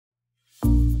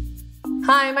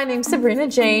Hi, my name's Sabrina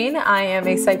Jane. I am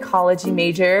a psychology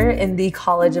major in the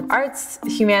College of Arts,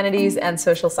 Humanities, and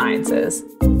Social Sciences.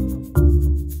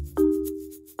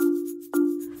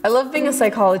 I love being a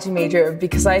psychology major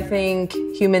because I think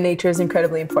human nature is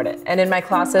incredibly important. And in my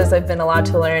classes, I've been allowed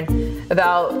to learn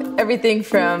about everything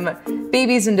from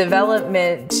babies in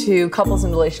development to couples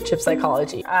and relationship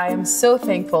psychology. I am so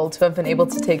thankful to have been able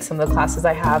to take some of the classes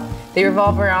I have. They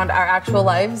revolve around our actual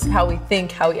lives, how we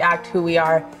think, how we act, who we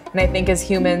are. And I think as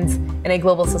humans in a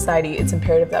global society, it's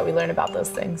imperative that we learn about those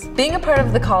things. Being a part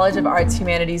of the College of Arts,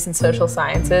 Humanities, and Social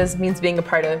Sciences means being a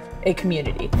part of a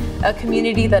community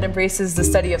that embraces the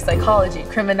study of psychology,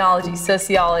 criminology,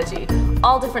 sociology,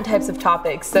 all different types of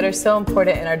topics that are so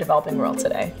important in our developing world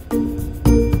today.